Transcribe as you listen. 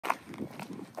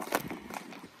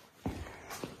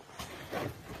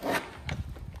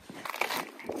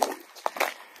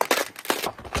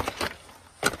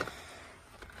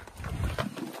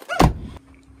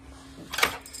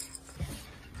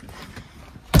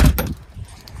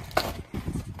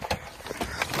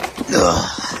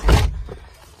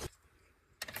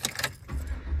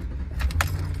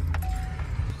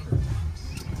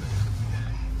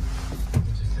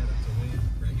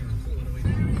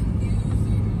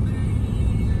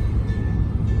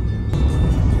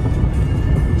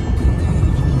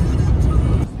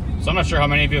sure how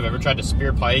many of you have ever tried to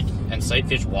spear pike and sight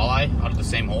fish walleye out of the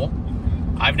same hole.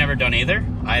 I've never done either.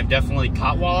 I've definitely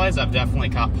caught walleyes, I've definitely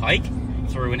caught pike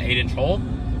through an 8-inch hole,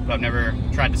 but I've never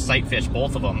tried to sight fish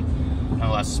both of them,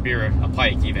 no less spear a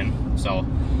pike even. So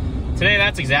today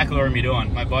that's exactly what we're gonna be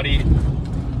doing. My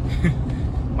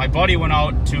buddy went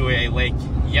out to a lake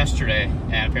yesterday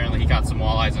and apparently he caught some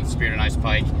walleyes and speared a nice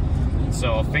pike.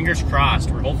 So fingers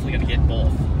crossed, we're hopefully gonna get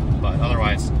both, but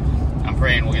otherwise I'm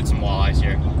praying we'll get some walleyes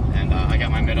here. And I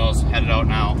got my minnows headed out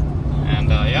now, and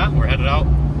yeah, we're headed out.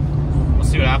 We'll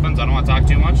see what happens. I don't want to talk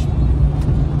too much.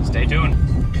 Stay tuned.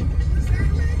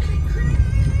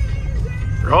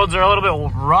 Roads are a little bit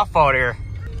rough out here.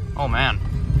 Oh man,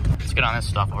 let's get on this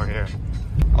stuff over here.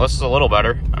 Well, this is a little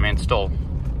better. I mean, still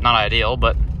not ideal,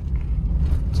 but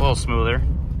it's a little smoother.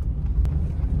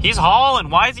 He's hauling.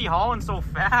 Why is he hauling so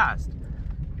fast?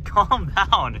 Calm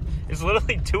down. It's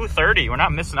literally 2:30. We're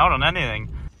not missing out on anything.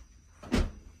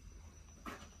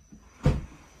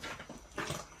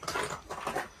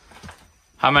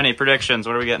 How many predictions?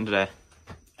 What are we getting today?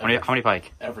 How many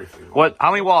pike? Everything. What?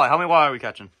 How many walleye? How many walleye are we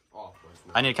catching? Oh,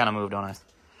 I need to kind of move, don't I?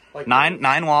 like Nine walleyes?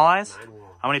 9 walleyes.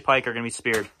 How many pike are going to be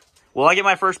speared? Will I get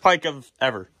my first pike of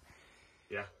ever?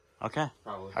 Yeah. Okay.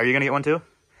 Probably. Are you going to get one too?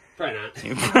 Probably not.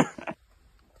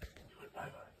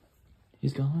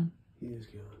 He's gone? He is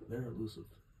gone. They're elusive.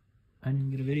 I didn't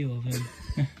even get a video of him.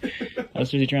 I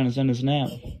was really trying to send a snap.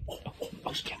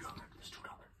 Oh shit.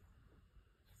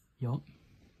 Yup.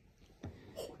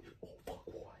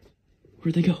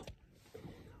 Where'd they go?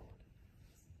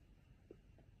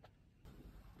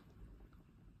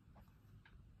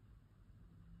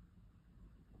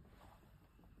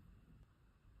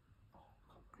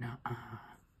 No.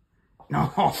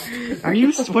 No. Are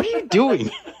you? What are you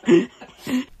doing?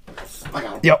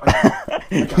 Yup.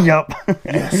 Yup.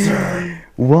 Yes, sir.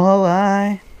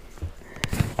 Walleye.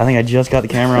 I think I just got the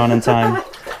camera on in time.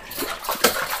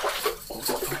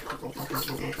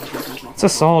 It's a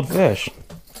solid fish.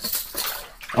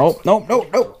 Oh, no, no,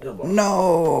 no,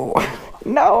 no,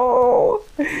 no.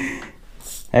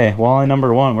 Hey, walleye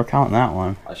number 1. We're counting that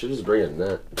one. I should just bring it in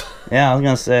net. Yeah, I was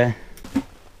going to say.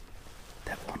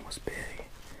 That one was big.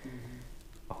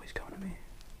 Oh, he's coming to me.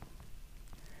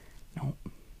 Nope.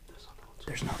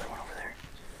 There's another one over there.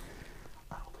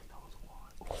 I don't think that was a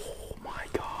walleye. Oh my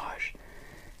gosh.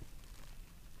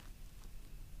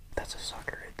 That's a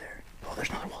sucker right there. Oh, there's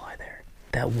another walleye there.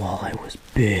 That walleye was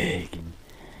big.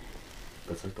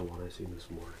 That's like the one I seen this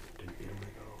morning. Didn't eat him to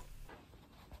go.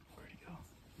 Where'd he go?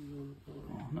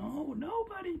 Oh, no,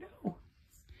 nobody, no.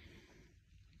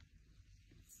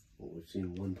 Well, we've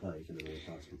seen one pike and then we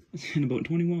caught some. And about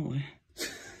 20 walleye.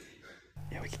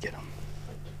 Yeah, we could get him.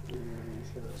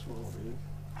 That small, dude.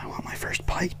 I want my first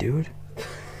pike, dude.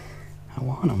 I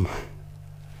want him.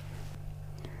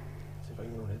 See if I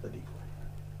can go hit the decoy.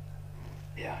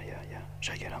 Yeah.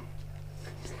 Should I get him?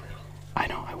 I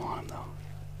know, I want him though.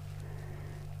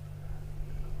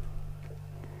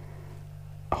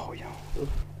 Oh, yo. There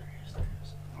he is.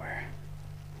 Where?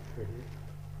 Right here.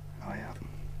 Oh, yeah.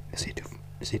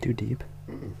 Is he too deep?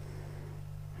 Mm-mm.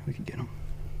 We can get him.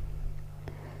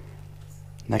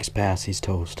 Next pass, he's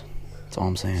toast. That's all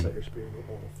I'm saying. Set your spear.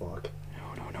 Oh, fuck. No.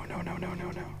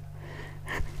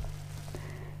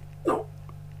 No.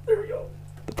 There we go.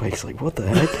 The pike's like, what the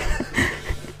heck?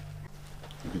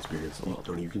 You can spear him. Oh,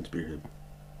 Tony, you can spear him.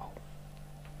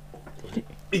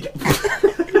 He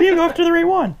didn't go after the right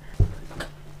one.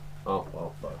 Oh,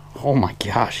 well, fuck. Oh my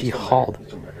gosh, he hauled.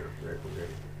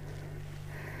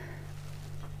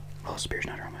 Oh, the spear's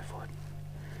not around my foot.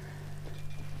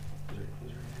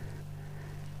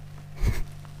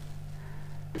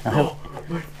 Oh,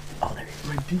 there he is.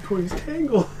 My decoy's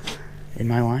tangled. In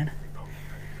my line?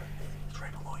 It's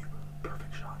right below you.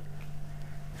 Perfect shot.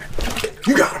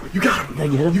 You got him. Did I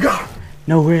get him? You got him.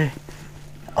 No way.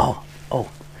 Oh. No,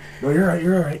 you're all right.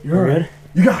 You're all We're right. good?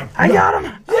 You got him. I got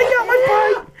him. I got my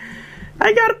pike.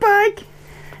 I got a pike.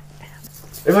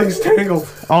 Everything's tangled.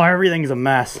 Oh, everything's a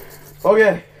mess.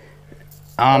 Okay.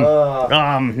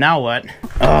 Now what?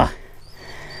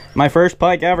 My first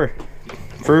pike ever.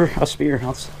 For a spear.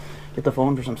 Let's get the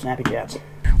phone for some snappy cats.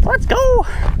 Let's go.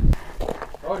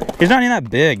 He's not even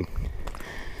that big.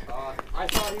 I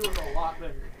thought he was a lot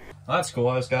bigger. Well, that's cool.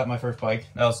 I just got my first pike.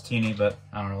 That was teeny, but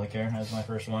I don't really care. That was my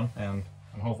first one, and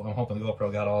I'm hoping the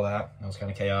GoPro got all that. That was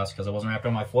kind of chaos because it wasn't wrapped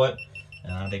on my foot.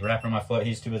 They wrapped on my foot.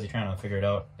 He's too busy trying to figure it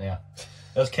out. Yeah,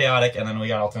 it was chaotic, and then we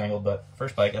got all tangled. But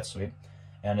first pike, that's sweet,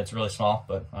 and it's really small,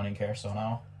 but I don't even care. So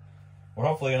now we're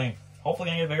hopefully gonna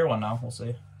get a bigger one. Now we'll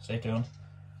see. Stay tuned.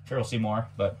 Sure, we'll see more,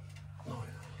 but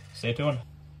stay tuned.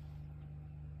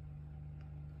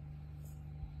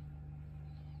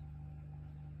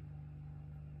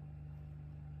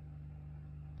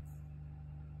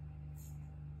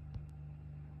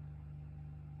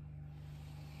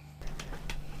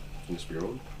 Can you spear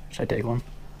one? Should I take one?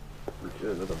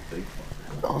 Yeah, that's a big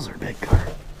fucker. Those are big carp.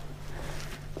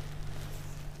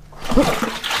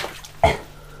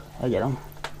 I get them.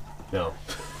 No.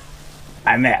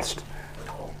 I missed.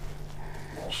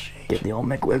 Get the old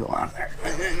McWiggle on there.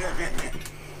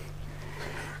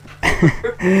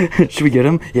 Should we get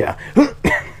him? Yeah. You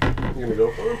gonna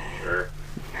go for him? Sure.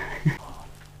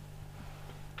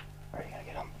 Are you gonna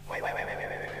get him? Wait. You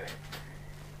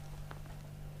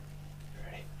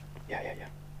ready? Yeah.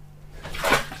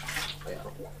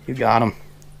 You got him.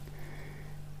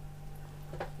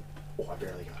 Oh, I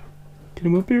barely got him. Get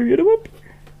him up here, get him up here.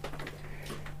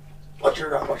 What's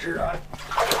your on?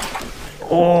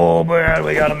 Oh man,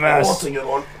 we got a Oh, mess. that's a good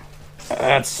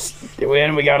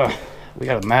one. We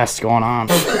got a mess going on.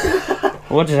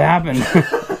 What just happened?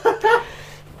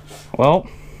 Well.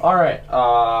 Alright,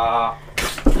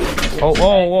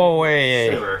 Whoa, wait.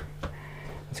 Simmer.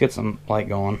 Let's get some light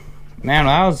going. Man,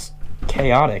 that was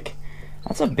chaotic.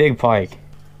 That's a big pike.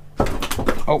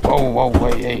 Oh,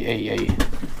 wait, hey.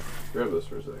 Grab this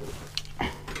for a second.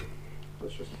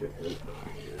 Let's just get him.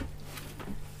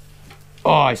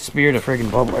 Oh, I speared a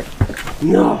friggin' bubbler.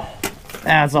 No!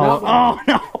 That's all. Oh,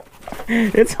 no.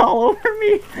 It's all over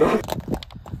me.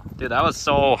 Dude, that was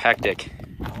so hectic.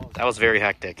 That was very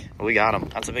hectic. But we got him.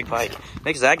 That's a big pike.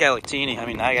 Makes that guy look teeny. I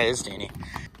mean, that guy is teeny.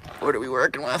 What are we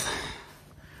working with?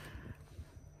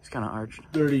 He's kind of arched.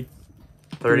 30.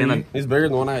 30 in the... He's bigger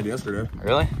than the one I had yesterday.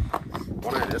 Really?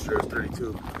 One I had yesterday was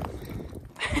 32.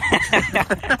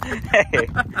 Hey,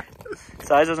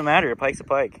 size doesn't matter. A pike's a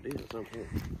pike.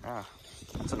 Yeah,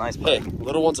 It's a nice pike. hey,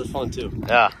 little ones are fun too.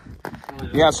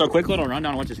 Yeah, so quick little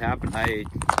rundown on what just happened. I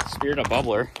speared a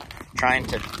bubbler trying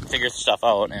to figure stuff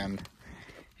out, and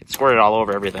it squirted all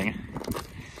over everything.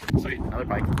 Sweet, another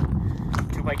pike.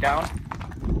 2 pike down.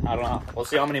 I don't know. We'll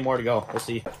see how many more to go. We'll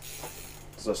see.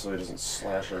 So he doesn't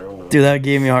slash around. Dude, that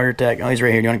gave me a heart attack. Oh, he's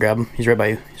right here. Do you want to grab him? He's right by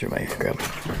you. Grab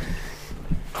him.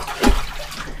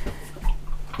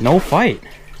 No fight.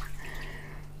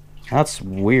 That's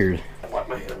weird.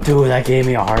 Dude, that gave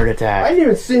me a heart attack. I didn't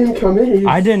even see him come in.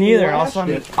 I didn't either. All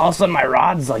of a sudden, my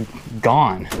rod's like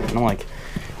gone, and I'm like,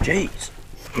 "Jeez,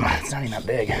 it's not even that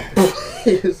big."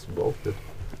 He is smoked it.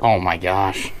 Oh my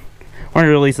gosh! We're gonna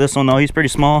release this one though. He's pretty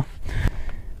small.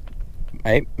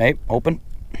 Hey, open.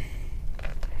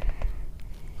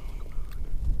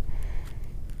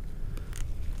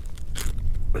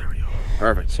 There we go.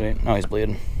 Perfect. Sweet. No, he's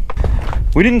bleeding.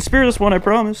 We didn't spear this one, I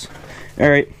promise. All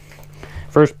right.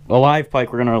 First, a live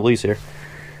pike we're gonna release here.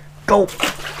 Go.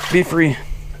 Be free. Is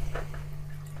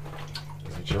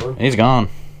he chilling? He's gone.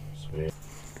 Sweet.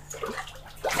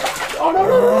 Oh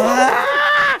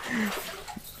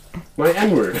no! My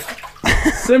N-word.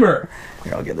 Simmer.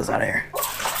 Here, I'll get this out of here.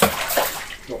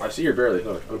 Oh, I see you're barely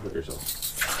hooked. Unhook yourself.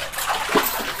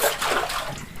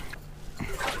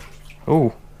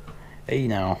 Oh. Hey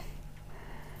now.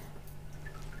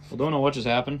 Well, don't know what just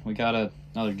happened. We caught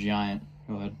another giant.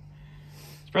 Go ahead.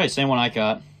 It's probably the same one I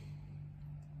caught.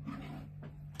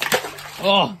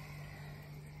 Oh!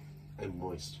 And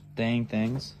moist. Dang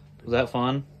things. Was that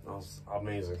fun? That was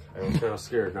amazing. I was kind of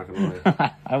scared, not gonna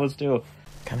lie. I was too.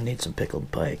 Kind of need some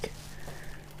pickled pike.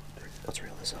 Let's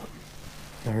reel this up.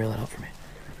 You reel it up for me.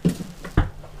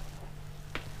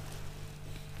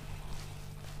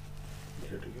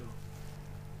 Good to go.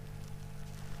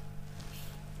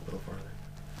 A little farther.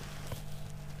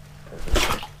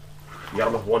 Perfect. You got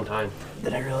him with one time.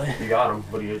 Did I really? You got him,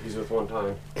 but he's with one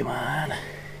time. Come on.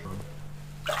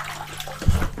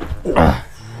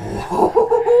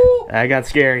 That got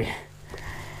scary.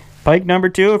 Pike number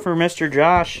 2 for Mr.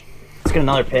 Josh. Let's get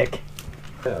another pick.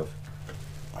 Have.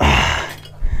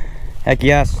 Heck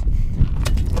yes.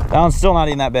 That one's still not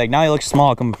even that big. Now he looks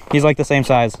small. He's like the same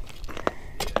size.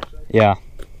 Yeah.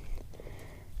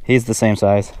 He's the same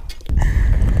size.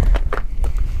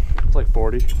 It's like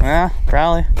 40. Yeah,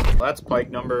 probably. Well, that's pike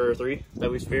number 3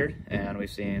 that we speared, and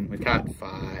we've caught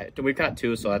 5. We've caught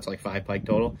 2, so that's like 5 pike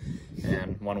total,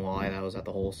 and 1 walleye that was at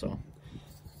the hole. So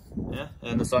yeah,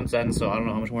 and the sun's setting, so I don't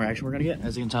know how much more action we're gonna get.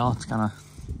 As you can tell,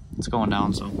 it's going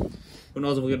down. So who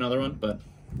knows if we'll get another one, but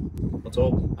let's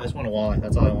hope. I just want a walleye.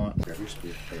 That's all I want.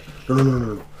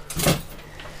 No.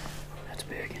 That's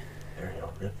big. There you go.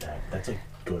 Rip that. That's a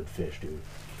good fish, dude.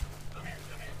 Come here.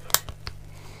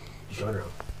 He's going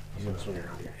around. He's gonna swing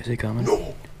around here. Is he coming?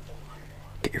 No.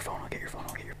 Get your phone. I'll get your phone.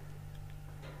 Oh,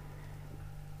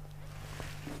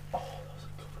 that was a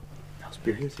good one. That was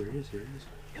Here he is.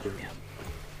 Yep.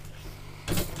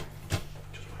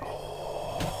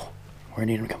 Oh, we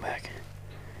need him to come back.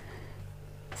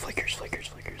 Flickers.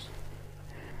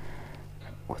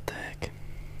 What the heck?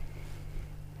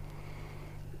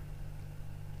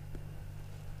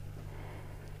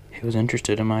 He was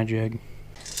interested in my jig.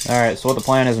 Alright, so what the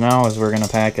plan is now is we're going to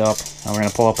pack up and we're going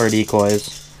to pull up our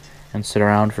decoys and sit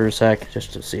around for a sec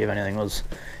just to see if anything was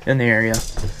in the area.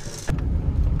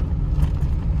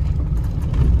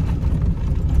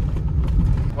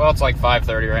 Well, it's like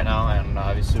 5:30 right now, and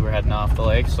obviously we're heading off the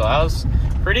lake. So that was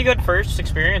pretty good first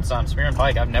experience on spearing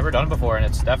pike. I've never done it before, and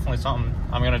it's definitely something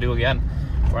I'm going to do again.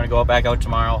 We're going to go back out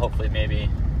tomorrow. Hopefully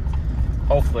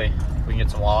we can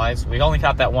get some walleyes. We only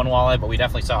caught that one walleye, but we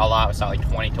definitely saw a lot. We saw like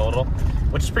 20 total,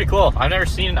 which is pretty cool. I've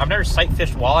never sight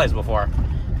fished walleyes before,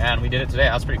 and we did it today.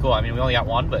 That's pretty cool. I mean, we only got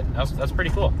one, but that's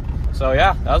pretty cool. So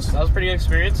yeah, that was a pretty good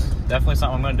experience. Definitely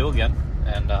something I'm going to do again.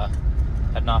 And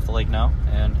heading off the lake now.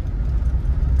 And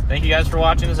thank you guys for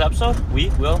watching this episode. We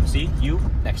will see you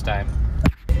next time.